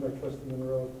seconded by trustee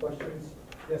Monroe. Questions?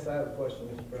 Yes, I have a question,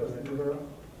 Mr. Trustee President. Rivera?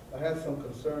 I had some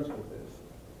concerns with this,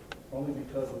 only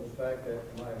because of the fact that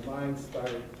my mind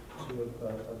started to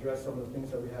address some of the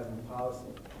things that we have in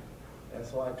policy. And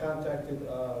so I contacted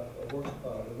the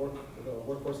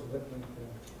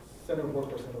Center of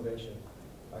Workforce Innovation.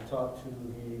 I talked to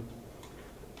the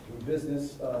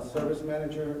business service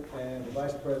manager and the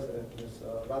vice president, Ms.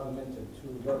 Robin Minton,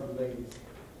 two lovely ladies.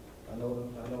 I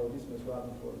know at least Ms.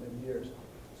 Robin for many years.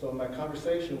 So in my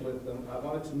conversation with them, I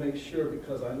wanted to make sure,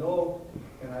 because I know,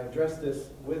 and I addressed this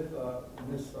with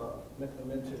Ms.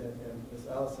 Minton and Ms.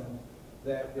 Allison,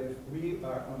 that if we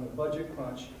are on a budget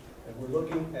crunch and we're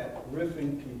looking at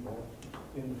riffing people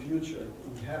in the future,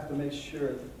 we have to make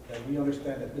sure that we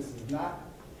understand that this is not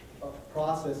a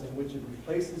process in which it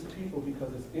replaces people,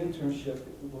 because its internship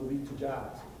will lead to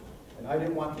jobs. And I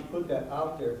didn't want to put that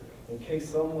out there in case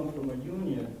someone from a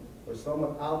union or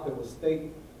someone out there will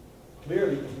state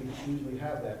clearly, because we usually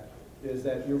have that, is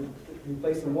that you're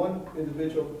replacing one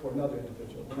individual for another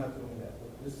individual. We're not doing that.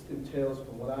 This entails,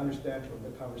 from what I understand from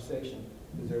the conversation,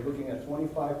 is they're looking at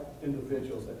 25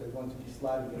 individuals that they're going to be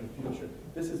slotting in the future.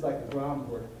 This is like the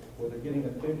groundwork where they're getting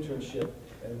an internship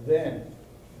and then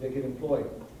they get employed.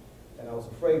 And I was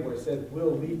afraid where it said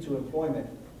will lead to employment,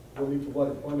 will lead to what,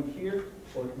 employment here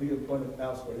or lead to employment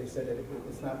elsewhere. They said that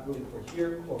it's not really for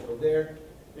here or for there.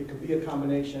 It could be a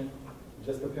combination. It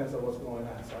just depends on what's going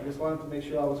on. So I just wanted to make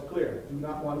sure I was clear. I do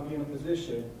not want to be in a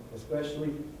position,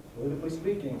 especially politically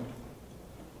speaking,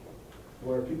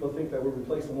 where people think that we're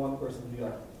replacing one person with the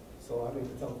other. So I made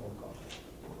the telephone call.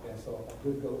 And so I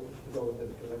could go with it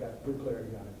because I got good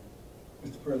clarity on it.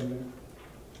 Mr. President,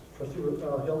 Trustee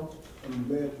Hill? I'm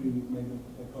glad you made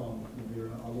the call, Ms.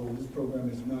 Vera. Although this program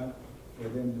is not for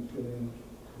them to fill in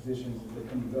positions that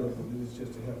become available, this is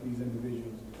just to help these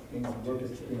individuals gain some work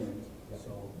experience.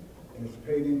 So, and it's a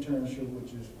paid internship,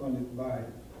 which is funded by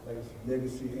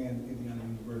Legacy and Indiana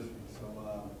University. So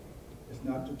it's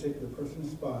not to take the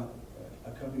person's spot.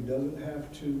 A company doesn't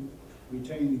have to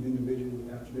retain these individuals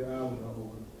after their hours are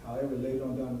over. However, later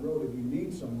on down the road, if you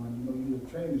need someone, you know you need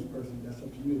to train this person, that's up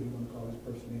to you if you want to call this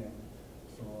person in.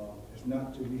 So it's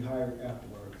not to be hired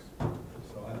afterwards.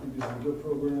 So I think this is a good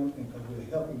program, and because we're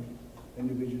helping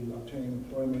individuals obtain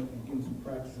employment and getting some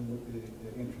practice in what their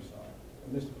interests are.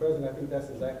 And Mr. President, I think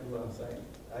that's exactly what I'm saying.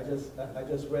 I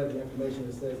just read the information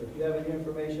that says, if you have any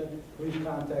information, please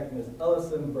contact Ms.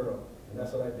 Ellison Burrow. And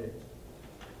that's what I did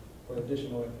for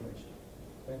additional information.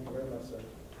 Thank you very much, sir.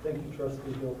 Thank you,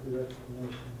 Trustee Hill, for your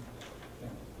explanation.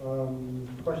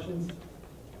 Questions?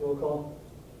 Roll call.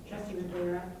 Trustee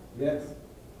Rivera. Yes.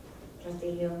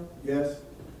 Trustee Hill. Yes?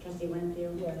 Trustee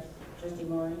Winfield. Yes. Trustee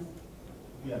Morris.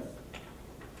 Yes.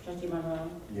 Trustee Monroe.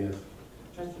 Yes.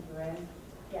 Trustee Perez.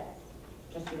 Yes.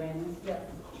 Trustee Ramos? Yes.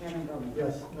 Chairman Bowman?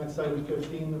 Yes. Next item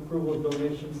 15, approval of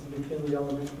donations to McKinley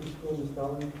Elementary School. Ms.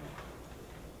 Dowling?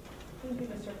 Thank you,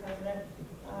 Mr. President.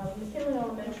 McKinley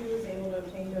Elementary was able to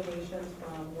obtain donations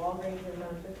from Walgreens in the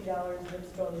amount of $50,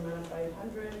 NIPSCO in the amount of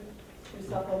 $500 to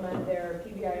supplement their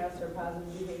PBIS or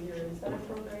positive behavior incentive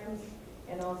programs,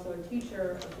 and also a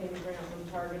teacher obtained a grant from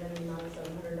Target in the amount of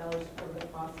 $700 for the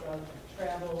cost of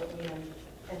travel and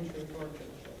entry for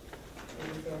apprenticeship. And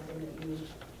it's asking that you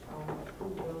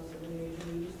approve those and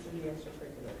we use through the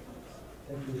extracurricular accounts.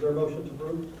 Thank you. Is there a motion to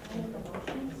approve? I make the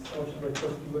motion. Motion by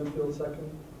trustee Winfield, second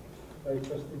by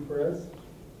trustee Perez.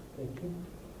 Thank you.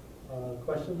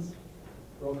 Questions?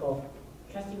 Roll call.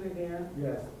 Trustee Rivera?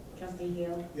 Yes. Trustee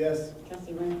Hill? Yes.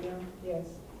 Trustee Winfield? Yes.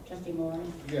 Trustee Morris?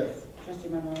 Yes. Trustee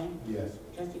Monroe? Yes.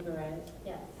 Trustee Perez?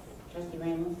 Yes. Trustee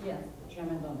Ramos? Yes.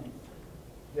 Chairman Bowman?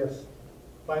 Yes.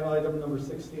 Final item number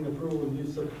 16, approval of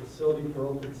use of facility for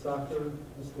open soccer.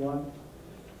 Ms. Luan?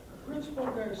 Principal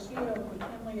Garcia of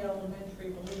McKinley Elementary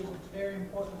believes it's very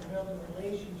important to build a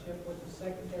relationship with the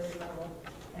secondary level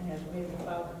and has made the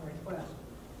following request.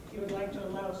 He would like to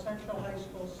allow Central High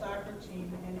School soccer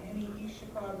team and any East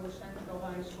Chicago Central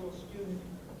High School student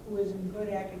who is in good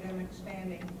academic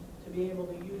standing to be able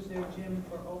to use their gym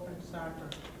for open soccer.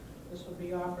 This will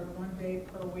be offered 1 day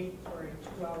per week for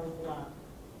a 2-hour block.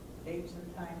 Dates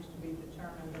and times to be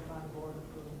determined upon board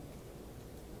approval.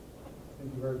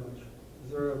 Thank you very much.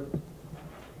 Is there a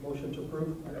motion to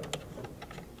approve?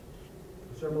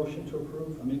 Is there a motion to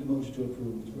approve? I make the motion to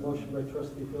approve. Mr. President. Motion by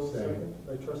trustee Hill, second Second.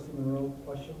 by trustee Monroe.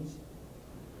 Questions?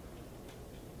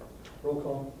 Roll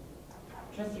call.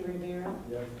 Trustee Rivera?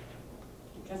 Yes.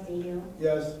 Trustee Hill?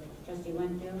 Yes. Trustee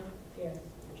Winfield? Yes.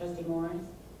 Trustee Morris?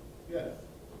 Yes.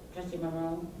 Trustee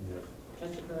Monroe? Yes.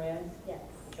 Trustee Perez? Yes.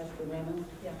 Trustee Ramos?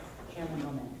 Yes. Chairman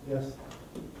Bowman? Yes.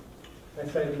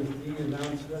 Next item is D,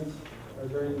 announcements. Are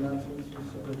there any announcements,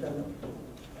 Mr. Superintendent?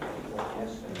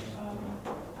 Yes, sir.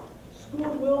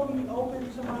 School will be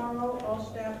open tomorrow. All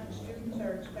staff and students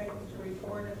are expected to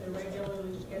report at their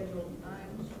regularly scheduled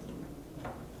times.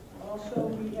 Also,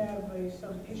 we have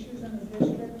some issues in the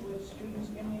district with students'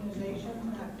 immunizations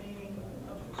not being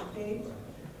up to date.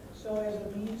 So as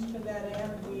a means to that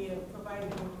end, we're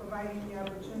providing the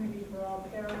opportunity for all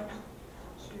parents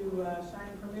to sign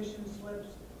permission slips,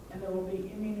 and there will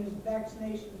be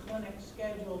vaccination clinics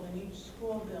scheduled in each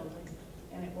school building,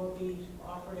 and it will be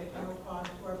offered at no cost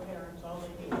to our parents. All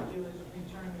they need to do is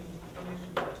return the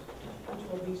permission slips, which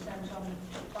will be sent home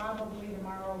probably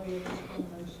tomorrow via the school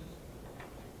nurses.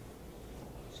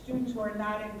 Students who are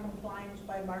not in compliance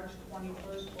by March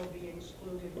 21st will be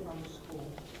excluded from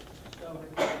school. So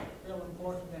it's real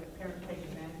important that parents take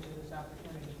advantage of this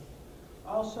opportunity.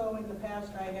 Also, in the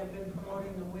past, I have been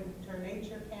promoting the Winter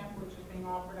Nature Camp, which is being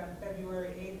offered on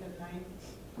February 8th and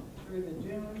 9th through the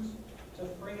dunes. It's a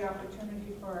free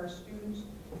opportunity for our students.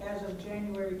 As of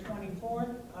January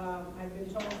 24th, I've been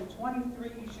told that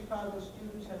 23 Chicago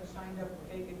students have signed up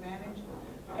to take advantage.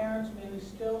 Parents may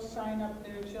still sign up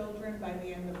their children by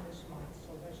the end of this month,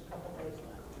 so there's a couple days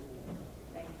left.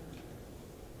 Thank you.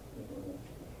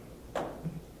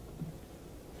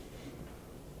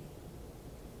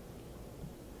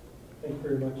 Thank you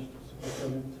very much,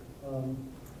 Superintendent.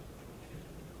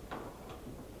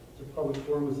 The public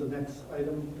forum is the next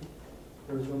item.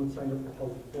 There is no one signed up for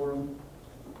public forum.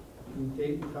 The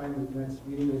date and time of the next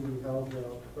meeting will be held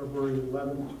February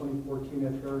 11, 2014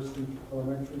 at Harrison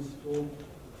Elementary School.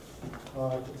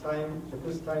 At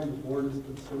this time, the board is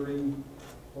considering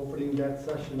opening that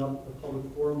session up. The public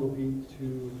forum will be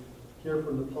to hear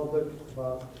from the public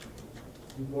about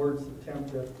the board's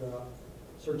attempt at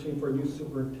searching for a new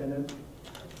superintendent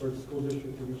for the school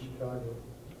district of East Chicago.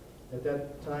 At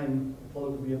that time, the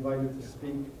public will be invited to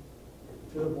speak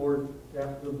to the board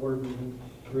after the board meeting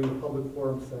during the public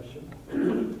forum session.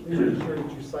 Please be sure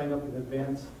that you sign up in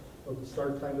advance of the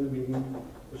start time of the meeting,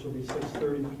 which will be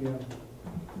 6:30 p.m.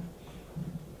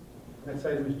 Next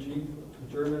item is G,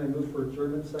 adjournment. I move for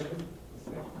adjournment, second.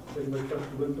 Second by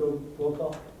trustee Winfield. Roll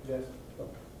call. Yes.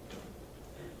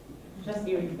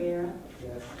 Trustee Rivera?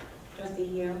 Yes. Trustee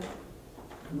Hill?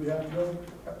 Do we have to go?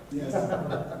 Yes.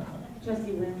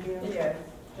 Trustee Winfield? Yes.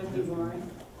 Trustee Morris?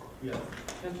 Yes.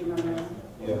 Trustee Monroe?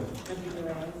 Yes. Trustee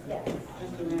Perez? Yes.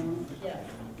 Trustee Ramos? Yes.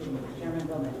 Chairman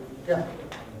Bowman? Yeah.